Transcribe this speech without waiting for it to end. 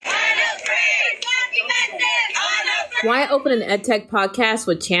Why open an EdTech podcast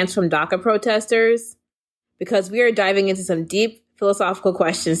with chants from DACA protesters? Because we are diving into some deep philosophical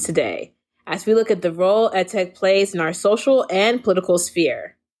questions today as we look at the role EdTech plays in our social and political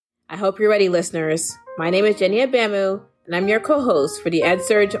sphere. I hope you're ready, listeners. My name is Jenny Abamu, and I'm your co-host for the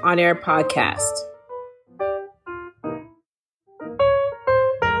EdSurge On Air podcast.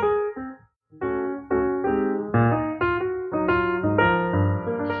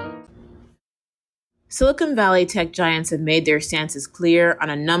 Silicon Valley tech giants have made their stances clear on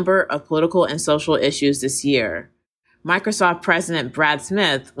a number of political and social issues this year. Microsoft President Brad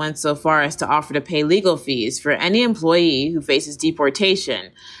Smith went so far as to offer to pay legal fees for any employee who faces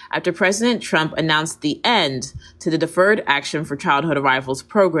deportation after President Trump announced the end to the Deferred Action for Childhood Arrivals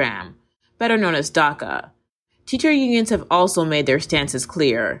program, better known as DACA. Teacher unions have also made their stances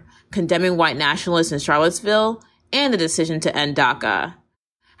clear, condemning white nationalists in Charlottesville and the decision to end DACA.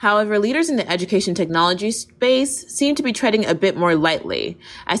 However, leaders in the education technology space seem to be treading a bit more lightly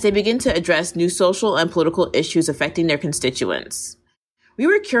as they begin to address new social and political issues affecting their constituents. We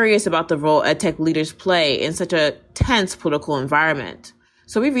were curious about the role EdTech leaders play in such a tense political environment,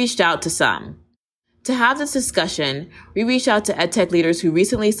 so we reached out to some. To have this discussion, we reached out to EdTech leaders who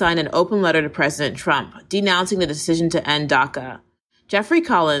recently signed an open letter to President Trump denouncing the decision to end DACA. Jeffrey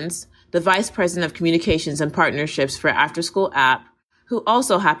Collins, the Vice President of Communications and Partnerships for After School App, who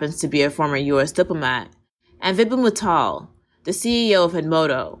also happens to be a former U.S. diplomat, and Vibin Wattal, the CEO of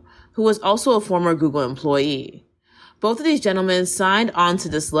Edmodo, who was also a former Google employee. Both of these gentlemen signed on to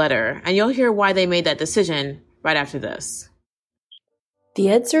this letter, and you'll hear why they made that decision right after this. The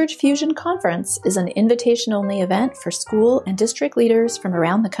EdSurge Fusion Conference is an invitation-only event for school and district leaders from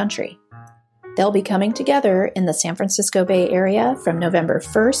around the country. They'll be coming together in the San Francisco Bay Area from November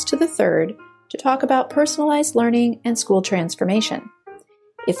 1st to the 3rd to talk about personalized learning and school transformation.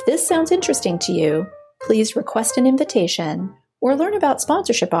 If this sounds interesting to you, please request an invitation or learn about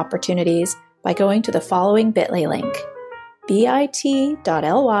sponsorship opportunities by going to the following bit.ly link,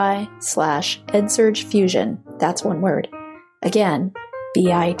 bit.ly/EdSurgeFusion. That's one word. Again,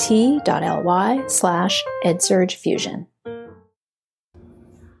 bit.ly/EdSurgeFusion.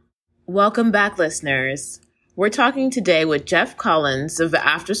 Welcome back, listeners. We're talking today with Jeff Collins of the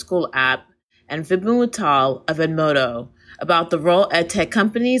After School App and Vibin Wattal of Edmodo about the role EdTech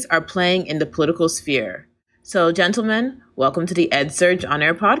companies are playing in the political sphere. So, gentlemen, welcome to the EdSurge On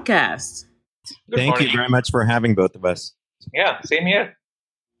Air podcast. Thank you very much for having both of us. Yeah, same here.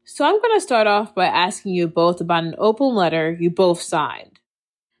 So I'm going to start off by asking you both about an open letter you both signed.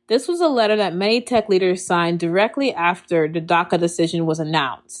 This was a letter that many tech leaders signed directly after the DACA decision was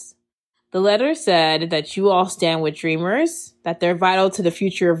announced. The letter said that you all stand with Dreamers, that they're vital to the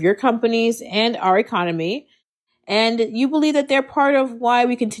future of your companies and our economy, and you believe that they're part of why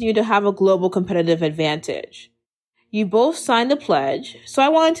we continue to have a global competitive advantage. You both signed the pledge, so I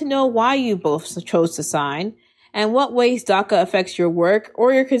wanted to know why you both chose to sign and what ways DACA affects your work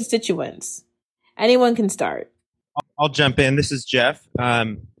or your constituents. Anyone can start. I'll jump in. This is Jeff.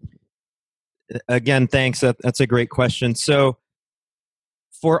 Again, thanks. That's a great question. So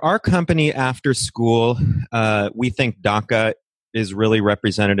for our company After School, we think DACA is really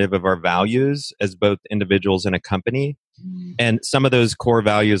representative of our values as both individuals and a company. And some of those core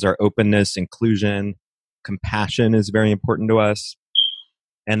values are openness, inclusion, compassion is very important to us,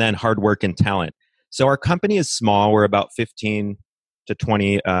 and then hard work and talent. So our company is small. We're about 15 to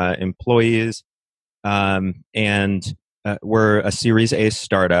 20 employees, and we're a Series A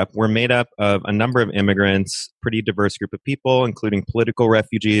startup. We're made up of a number of immigrants, pretty diverse group of people, including political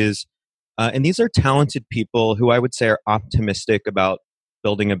refugees. And these are talented people who I would say are optimistic about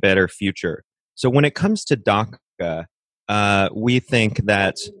building a better future. So when it comes to DACA, we think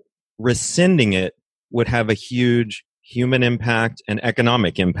that rescinding it would have a huge human impact and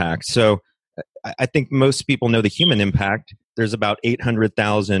economic impact. So I think most people know the human impact. There's about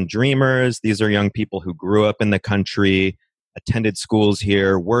 800,000 Dreamers. These are young people who grew up in the country, attended schools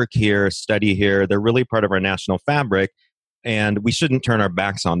here, work here, study here. They're really part of our national fabric, and we shouldn't turn our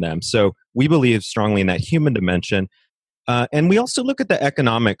backs on them. So we believe strongly in that human dimension. And we also look at the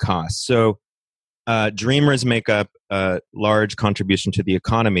economic costs. So Dreamers make up a large contribution to the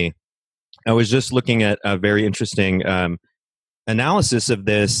economy. I was just looking at a very interesting analysis of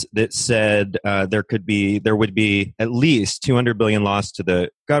this that said there would be at least $200 billion lost to the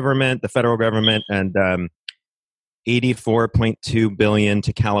government, the federal government, and $84.2 billion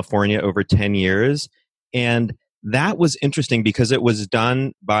to California over 10 years. And that was interesting because it was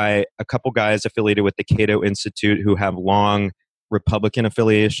done by a couple guys affiliated with the Cato Institute who have long Republican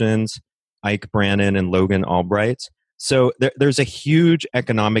affiliations, Ike Brannon and Logan Albright. So there's a huge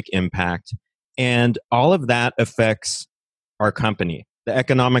economic impact. And all of that affects our company. The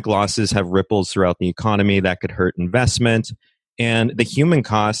economic losses have ripples throughout the economy that could hurt investment. And the human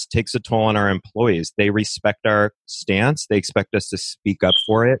cost takes a toll on our employees. They respect our stance. They expect us to speak up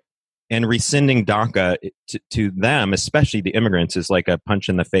for it. And rescinding DACA to them, especially the immigrants, is like a punch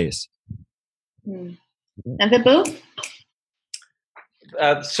in the face. And Vibhu?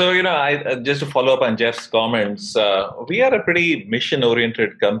 Just to follow up on Jeff's comments, we are a pretty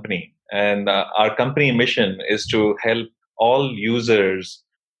mission-oriented company. And our company mission is to help all users,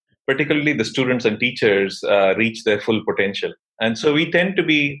 particularly the students and teachers, reach their full potential. And so we tend to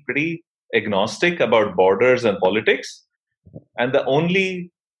be pretty agnostic about borders and politics. And the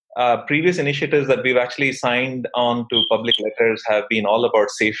only previous initiatives that we've actually signed on to public letters have been all about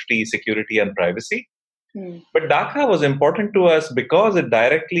safety, security, and privacy. But DACA was important to us because it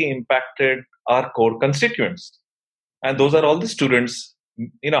directly impacted our core constituents. And those are all the students,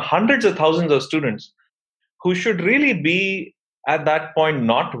 hundreds of thousands of students who should really be at that point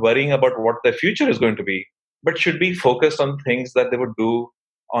not worrying about what their future is going to be, but should be focused on things that they would do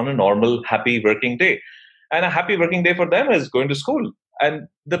on a normal, happy working day. And a happy working day for them is going to school. And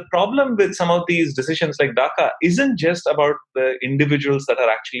the problem with some of these decisions like DACA isn't just about the individuals that are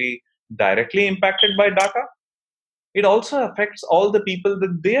actually directly impacted by DACA. It also affects all the people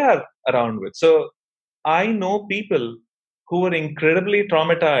that they are around with. So I know people who were incredibly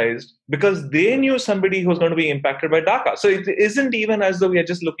traumatized because they knew somebody who's going to be impacted by DACA. So it isn't even as though we are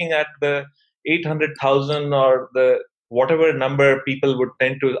just looking at the 800,000 or the whatever number people would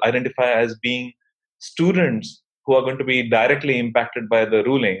tend to identify as being students who are going to be directly impacted by the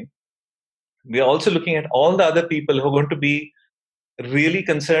ruling. We are also looking at all the other people who are going to be really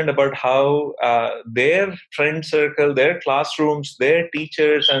concerned about how their friend circle, their classrooms, their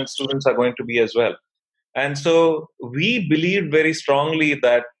teachers and students are going to be as well. And so we believe very strongly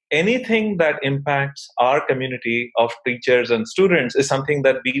that anything that impacts our community of teachers and students is something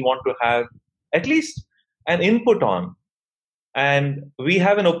that we want to have at least an input on. And we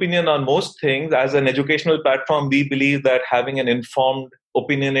have an opinion on most things. As an educational platform, we believe that having an informed,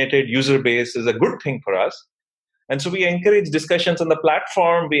 opinionated user base is a good thing for us. And so we encourage discussions on the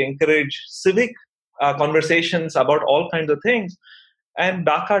platform. We encourage civic conversations about all kinds of things. And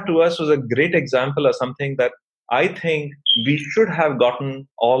DACA to us was a great example of something that I think we should have gotten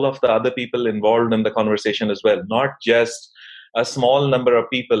all of the other people involved in the conversation as well, not just a small number of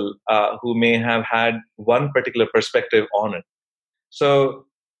people who may have had one particular perspective on it. So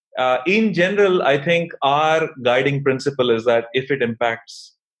in general, I think our guiding principle is that if it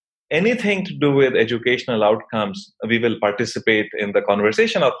impacts anything to do with educational outcomes, we will participate in the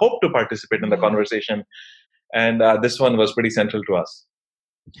conversation or hope to participate in the conversation. And this one was pretty central to us.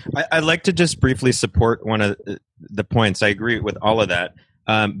 I'd like to just briefly support one of the points. I agree with all of that.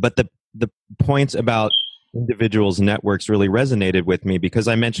 But the points about individuals' networks really resonated with me because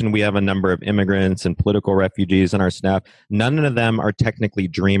I mentioned we have a number of immigrants and political refugees on our staff. None of them are technically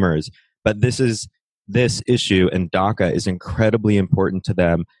dreamers, but this issue and DACA is incredibly important to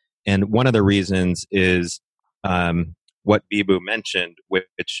them. And one of the reasons is what Vibhu mentioned,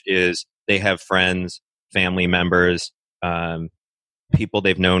 which is they have friends, family members, people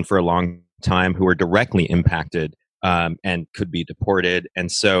they've known for a long time who are directly impacted and could be deported.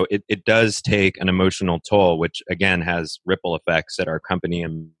 And so it does take an emotional toll, which again has ripple effects at our company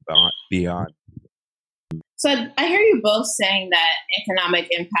and beyond. So I hear you both saying that economic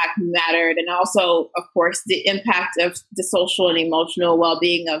impact mattered, and also, of course, the impact of the social and emotional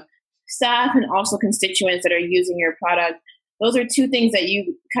well-being of staff and also constituents that are using your product. Those are two things that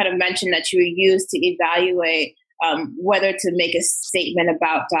you kind of mentioned that you would use to evaluate whether to make a statement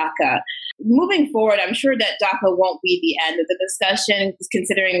about DACA. Moving forward, I'm sure that DACA won't be the end of the discussion,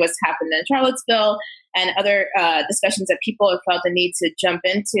 considering what's happened in Charlottesville and other discussions that people have felt the need to jump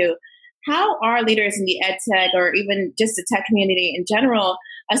into. How are leaders in the ed tech or even just the tech community in general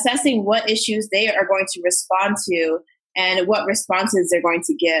assessing what issues they are going to respond to and what responses they're going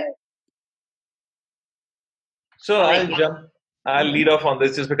to give? So I'll lead off on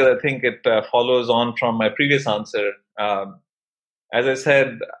this just because I think it follows on from my previous answer. As I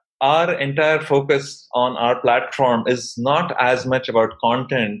said, our entire focus on our platform is not as much about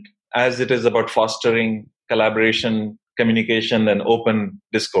content as it is about fostering collaboration, communication, and open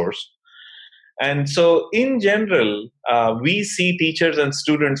discourse. And so in general, we see teachers and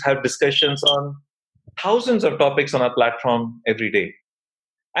students have discussions on thousands of topics on our platform every day.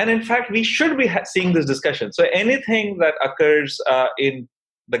 And in fact, we should be seeing this discussion. So anything that occurs in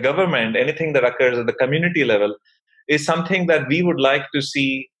the government, anything that occurs at the community level is something that we would like to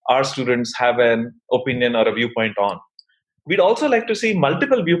see our students have an opinion or a viewpoint on. We'd also like to see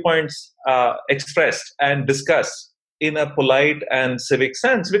multiple viewpoints expressed and discussed in a polite and civic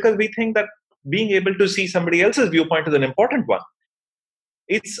sense, because we think that being able to see somebody else's viewpoint is an important one.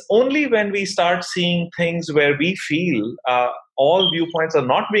 It's only when we start seeing things where we feel all viewpoints are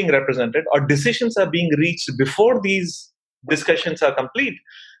not being represented or decisions are being reached before these discussions are complete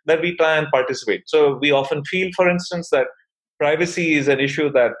that we try and participate. So we often feel, for instance, that privacy is an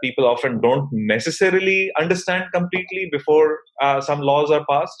issue that people often don't necessarily understand completely before some laws are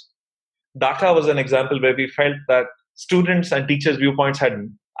passed. DACA was an example where we felt that students and teachers' viewpoints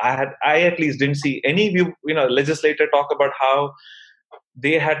I at least didn't see any legislator talk about how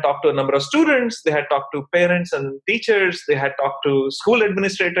they had talked to a number of students, they had talked to parents and teachers, they had talked to school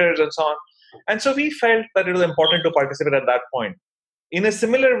administrators and so on. And so we felt that it was important to participate at that point. In a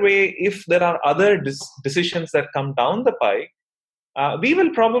similar way, if there are other decisions that come down the pike, we will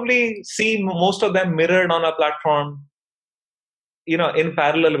probably see most of them mirrored on our platform, in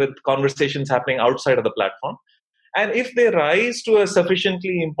parallel with conversations happening outside of the platform. And if they rise to a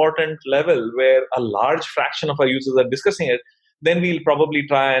sufficiently important level where a large fraction of our users are discussing it, then we'll probably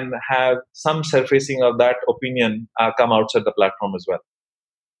try and have some surfacing of that opinion come outside the platform as well.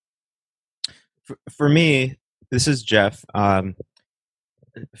 For me, this is Jeff.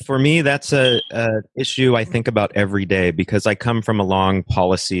 For me, that's a issue I think about every day because I come from a long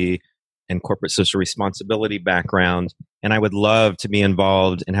policy and corporate social responsibility background, and I would love to be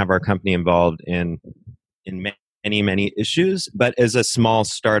involved and have our company involved in many issues. But as a small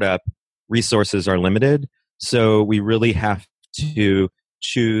startup, resources are limited, so we really have to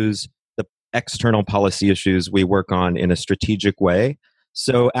choose the external policy issues we work on in a strategic way.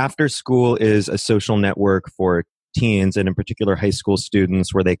 So After School is a social network for teens and in particular high school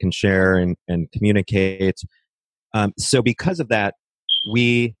students where they can share and communicate. So because of that,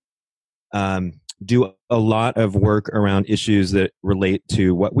 we do a lot of work around issues that relate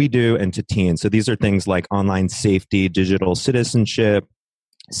to what we do and to teens. So these are things like online safety, digital citizenship,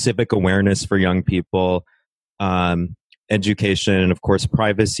 civic awareness for young people, education, and of course,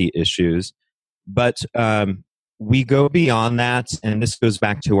 privacy issues. But we go beyond that, and this goes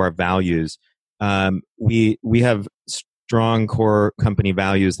back to our values. We have strong core company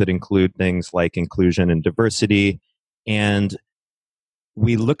values that include things like inclusion and diversity, and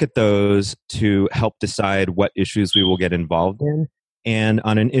we look at those to help decide what issues we will get involved in. And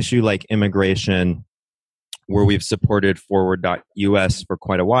on an issue like immigration, where we've supported Forward.us for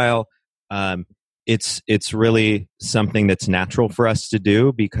quite a while, it's really something that's natural for us to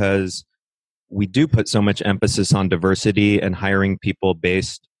do because we do put so much emphasis on diversity and hiring people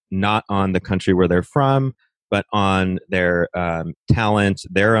based not on the country where they're from, but on their talent,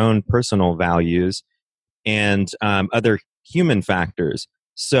 their own personal values, and other human factors.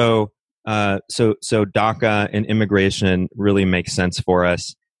 So DACA and immigration really makes sense for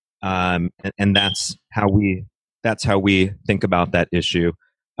us, and that's how we think about that issue.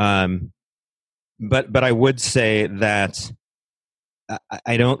 But I would say that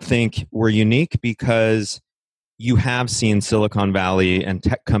I don't think we're unique because you have seen Silicon Valley and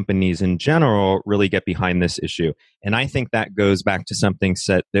tech companies in general really get behind this issue. And I think that goes back to something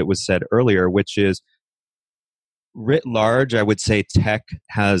that was said earlier, which is writ large, I would say tech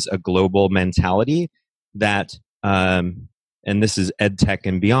has a global mentality that, and this is ed tech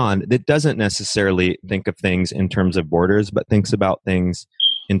and beyond, that doesn't necessarily think of things in terms of borders, but thinks about things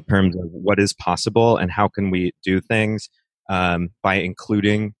in terms of what is possible and how can we do things by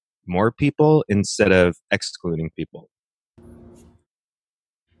including more people instead of excluding people.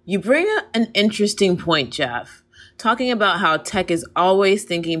 You bring up an interesting point, Jeff, talking about how tech is always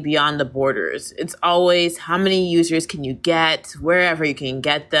thinking beyond the borders. It's always how many users can you get, wherever you can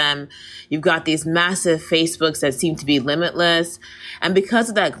get them. You've got these massive Facebooks that seem to be limitless. And because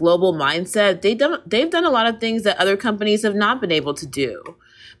of that global mindset, they've done a lot of things that other companies have not been able to do.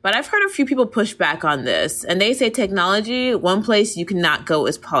 But I've heard a few people push back on this, and they say technology, one place you cannot go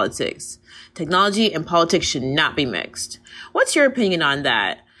is politics. Technology and politics should not be mixed. What's your opinion on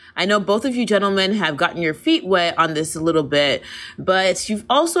that? I know both of you gentlemen have gotten your feet wet on this a little bit, but you've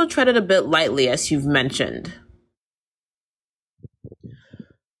also treaded a bit lightly, as you've mentioned.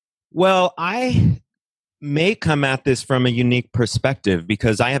 Well, I may come at this from a unique perspective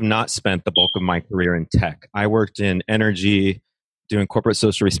because I have not spent the bulk of my career in tech. I worked in energy, doing corporate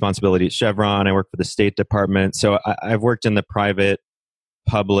social responsibility at Chevron. I worked for the State Department. So I've worked in the private,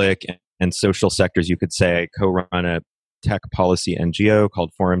 public, and social sectors, you could say. I co-run a tech policy NGO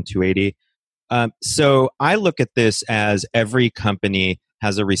called Forum 280. So I look at this as every company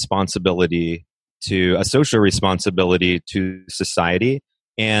has a social responsibility to society.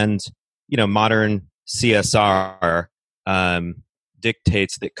 And, modern CSR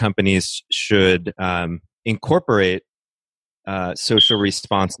dictates that companies should incorporate social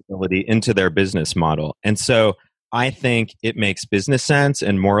responsibility into their business model. And so I think it makes business sense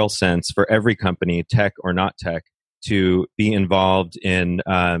and moral sense for every company, tech or not tech, to be involved in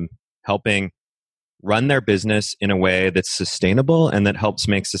helping run their business in a way that's sustainable and that helps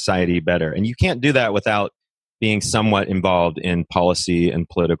make society better. And you can't do that without being somewhat involved in policy and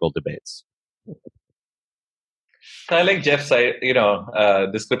political debates. I like Jeff's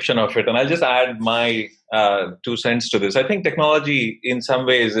description of it, and I'll just add my 2 cents to this. I think technology, in some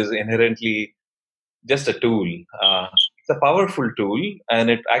ways, is inherently just a tool. It's a powerful tool, and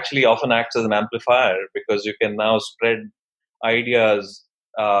it actually often acts as an amplifier because you can now spread ideas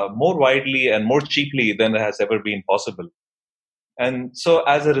more widely and more cheaply than it has ever been possible. And so,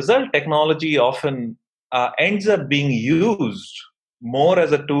 as a result, technology often ends up being used more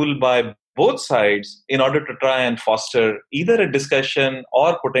as a tool by both sides in order to try and foster either a discussion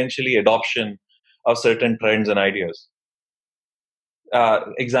or potentially adoption of certain trends and ideas.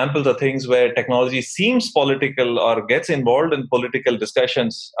 Examples of things where technology seems political or gets involved in political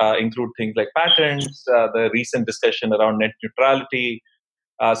discussions include things like patents, the recent discussion around net neutrality,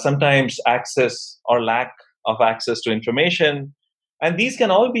 sometimes access or lack of access to information. And these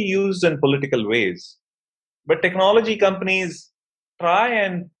can all be used in political ways. But technology companies try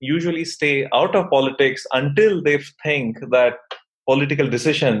and usually stay out of politics until they think that political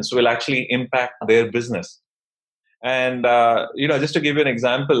decisions will actually impact their business. And, just to give you an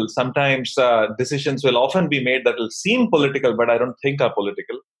example, sometimes decisions will often be made that will seem political, but I don't think are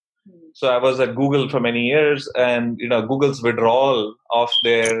political. So I was at Google for many years, and, Google's withdrawal of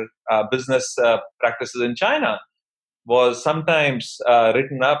their business practices in China was sometimes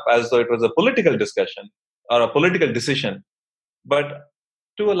written up as though it was a political discussion or a political decision. But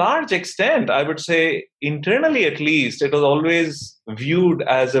to a large extent, I would say internally at least, it was always viewed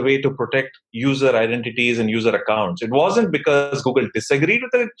as a way to protect user identities and user accounts. It wasn't because Google disagreed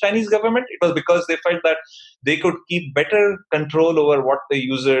with the Chinese government. It was because they felt that they could keep better control over what the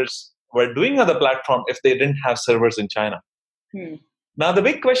users were doing on the platform if they didn't have servers in China. Now, the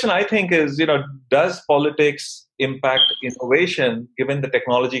big question, I think, is, does politics impact innovation, given the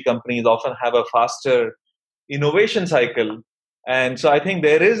technology companies often have a faster innovation cycle? And so I think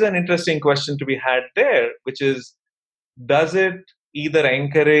there is an interesting question to be had there, which is, does it either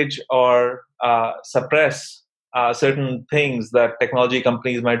encourage or suppress certain things that technology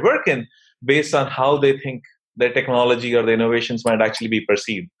companies might work in based on how they think their technology or the innovations might actually be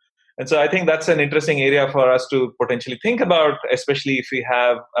perceived? And so I think that's an interesting area for us to potentially think about, especially if we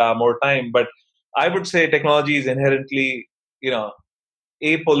have more time. But I would say technology is inherently,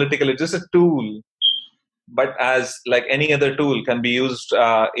 apolitical. It's just a tool, but as like any other tool, can be used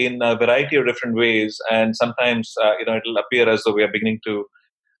in a variety of different ways. And sometimes, it'll appear as though we are beginning to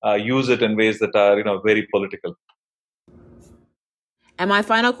use it in ways that are, very political. And my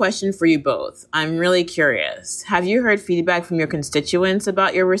final question for you both. I'm really curious. Have you heard feedback from your constituents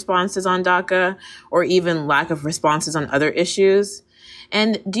about your responses on DACA, or even lack of responses on other issues?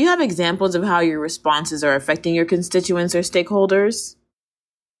 And do you have examples of how your responses are affecting your constituents or stakeholders?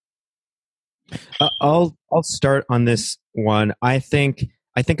 I'll start on this one. I think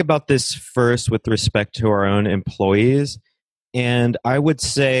about this first with respect to our own employees, and I would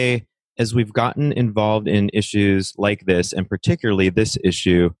say, as we've gotten involved in issues like this, and particularly this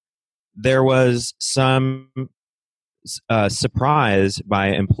issue, there was some surprise by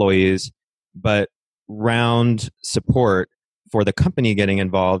employees, but round support for the company getting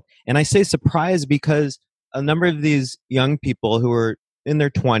involved. And I say surprise because a number of these young people who are in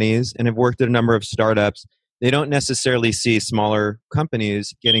their 20s and have worked at a number of startups, they don't necessarily see smaller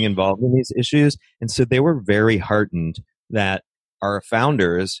companies getting involved in these issues. And so they were very heartened that our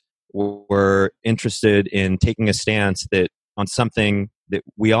founders were interested in taking a stance that on something that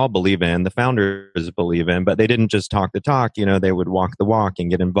we all believe in, the founders believe in, but they didn't just talk the talk, they would walk the walk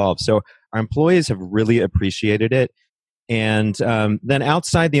and get involved. So our employees have really appreciated it. And then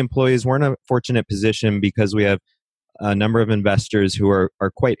outside the employees, we're in a fortunate position because we have a number of investors who are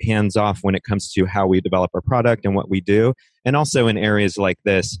quite hands-off when it comes to how we develop our product and what we do. And also in areas like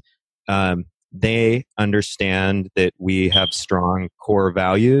this, they understand that we have strong core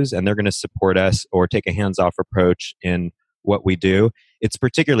values and they're going to support us or take a hands-off approach in what we do. It's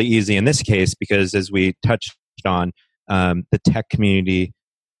particularly easy in this case because, as we touched on, the tech community,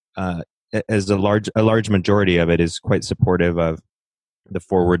 as a large majority of it, is quite supportive of the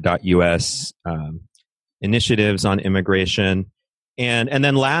Forward.us initiatives on immigration. And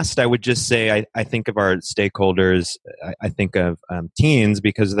then last, I would just say, I think of our stakeholders, I think of teens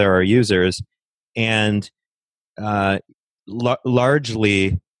because they're our users. And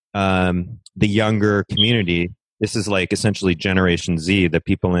largely the younger community, this is like essentially Generation Z, the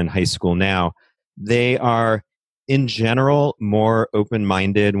people in high school now, they are in general more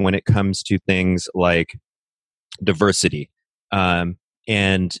open-minded when it comes to things like diversity.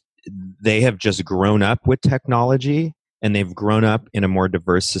 And they have just grown up with technology, and they've grown up in a more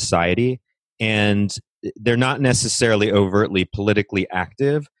diverse society. And they're not necessarily overtly politically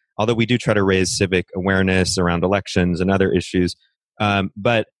active, although we do try to raise civic awareness around elections and other issues.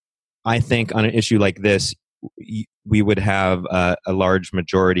 But I think on an issue like this, we would have a large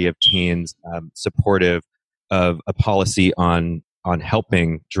majority of teens supportive of a policy on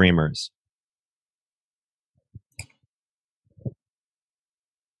helping dreamers.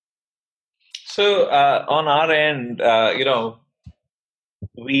 So on our end,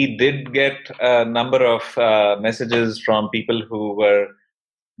 we did get a number of messages from people who were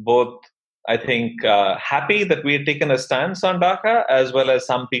both, I think, happy that we had taken a stance on DACA, as well as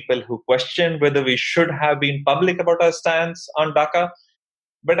some people who questioned whether we should have been public about our stance on DACA.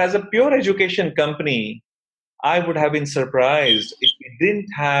 But as a pure education company, I would have been surprised if we didn't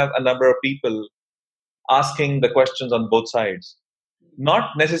have a number of people asking the questions on both sides.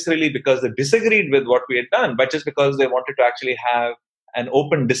 Not necessarily because they disagreed with what we had done, but just because they wanted to actually have an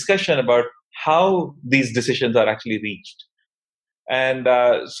open discussion about how these decisions are actually reached. And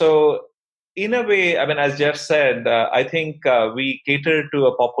so, in a way, I mean, as Jeff said, I think we cater to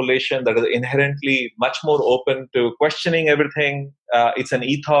a population that is inherently much more open to questioning everything. It's an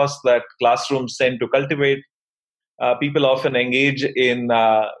ethos that classrooms tend to cultivate. People often engage in,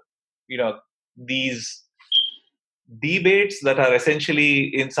 these debates that are essentially,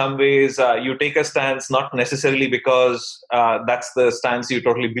 in some ways, you take a stance not necessarily because that's the stance you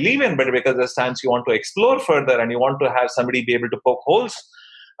totally believe in, but because the stance you want to explore further, and you want to have somebody be able to poke holes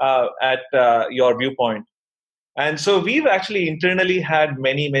at your viewpoint. And so we've actually internally had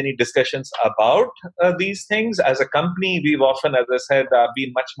many discussions about these things. As a company, we've often, as I said,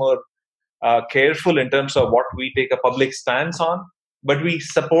 been much more careful in terms of what we take a public stance on, but we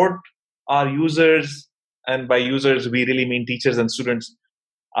support our users, and by users we really mean teachers and students,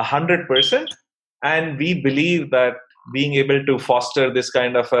 100%. And we believe that being able to foster this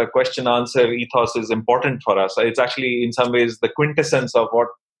kind of a question answer ethos is important for us. It's actually in some ways the quintessence of what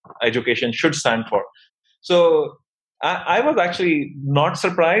education should stand for. So I was actually not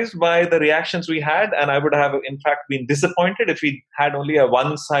surprised by the reactions we had, and I would have in fact been disappointed if we had only a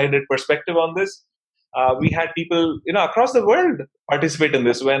one-sided perspective on this. We had people, across the world participate in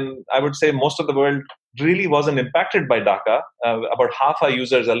this, when I would say most of the world really wasn't impacted by DACA. About half our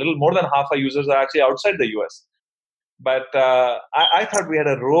users, a little more than half our users, are actually outside the US. But I thought we had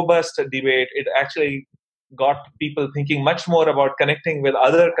a robust debate. It actually got people thinking much more about connecting with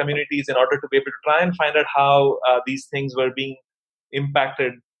other communities in order to be able to try and find out how these things were being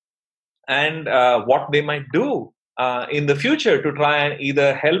impacted, and what they might do in the future to try and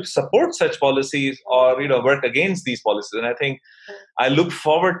either help support such policies or work against these policies. And I think I look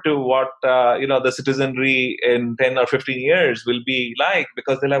forward to what the citizenry in 10 or 15 years will be like,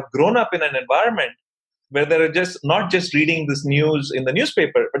 because they'll have grown up in an environment where they're just not just reading this news in the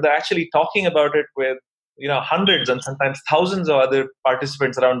newspaper, but they're actually talking about it with hundreds and sometimes thousands of other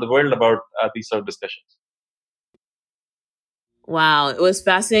participants around the world about these sort of discussions. Wow, it was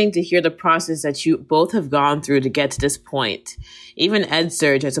fascinating to hear the process that you both have gone through to get to this point. Even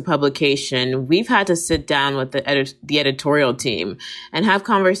EdSurge, as a publication, we've had to sit down with the editorial team and have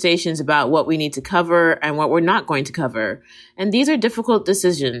conversations about what we need to cover and what we're not going to cover. And these are difficult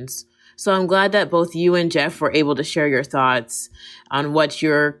decisions. So I'm glad that both you and Jeff were able to share your thoughts on what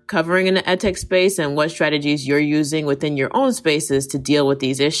you're covering in the edtech space and what strategies you're using within your own spaces to deal with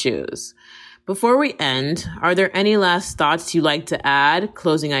these issues. Before we end, are there any last thoughts you'd like to add,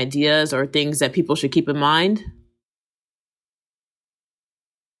 closing ideas, or things that people should keep in mind?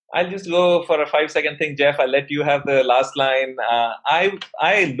 I'll just go for a 5-second thing, Jeff. I'll let you have the last line.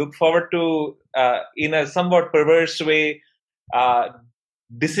 I look forward to, in a somewhat perverse way,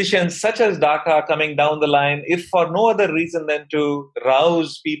 decisions such as DACA coming down the line, if for no other reason than to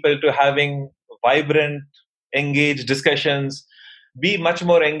rouse people to having vibrant, engaged discussions, be much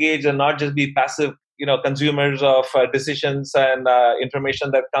more engaged and not just be passive, consumers of decisions and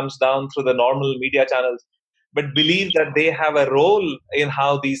information that comes down through the normal media channels, but believe that they have a role in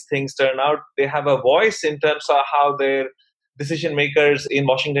how these things turn out. They have a voice in terms of how their decision makers in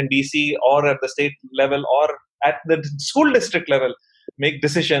Washington, D.C., or at the state level, or at the school district level make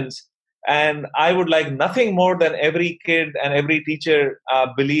decisions. And I would like nothing more than every kid and every teacher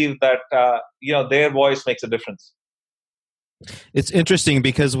believe that their voice makes a difference. It's interesting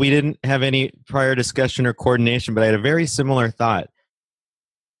because we didn't have any prior discussion or coordination, but I had a very similar thought.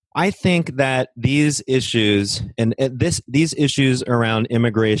 I think that these issues and these issues around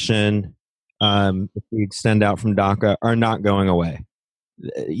immigration, if we extend out from DACA, are not going away.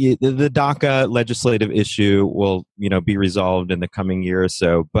 The DACA legislative issue will, be resolved in the coming year or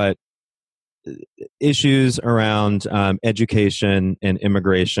so, but issues around education and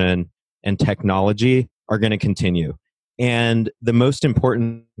immigration and technology are going to continue. And the most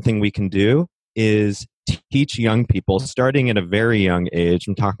important thing we can do is teach young people, starting at a very young age,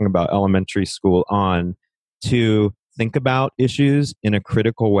 I'm talking about elementary school on, to think about issues in a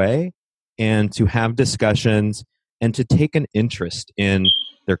critical way and to have discussions and to take an interest in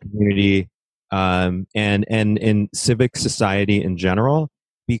their community and in civic society in general,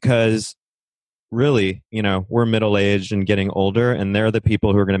 because really, we're middle-aged and getting older, and they're the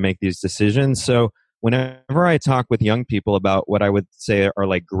people who are going to make these decisions. So whenever I talk with young people about what I would say are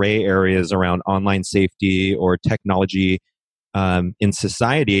like gray areas around online safety or technology in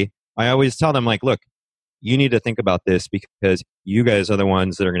society, I always tell them, like, look, you need to think about this because you guys are the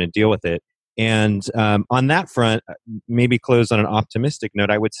ones that are going to deal with it. And on that front, maybe close on an optimistic note,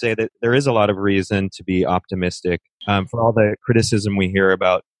 I would say that there is a lot of reason to be optimistic for all the criticism we hear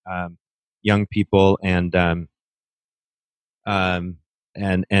about young people and the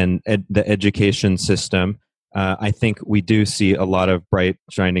education system. I think we do see a lot of bright,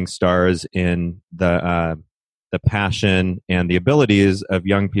 shining stars in the passion and the abilities of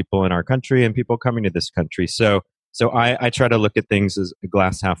young people in our country and people coming to this country. So I try to look at things as a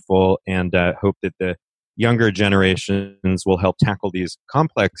glass half full and hope that the younger generations will help tackle these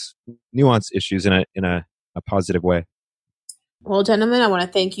complex, nuanced issues in a positive way. Well, gentlemen, I want to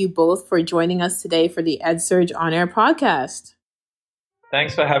thank you both for joining us today for the EdSurge On Air podcast.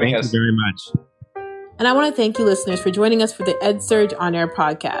 Thanks for having us. Thank you very much. And I want to thank you, listeners, for joining us for the EdSurge On Air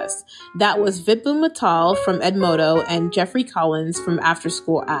podcast. That was Vipul Mittal from Edmodo and Jeffrey Collins from After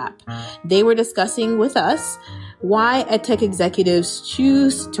School App. They were discussing with us why EdTech executives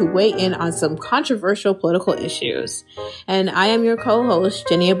choose to weigh in on some controversial political issues. And I am your co-host,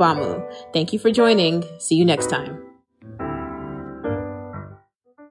 Jenny Abamu. Thank you for joining. See you next time.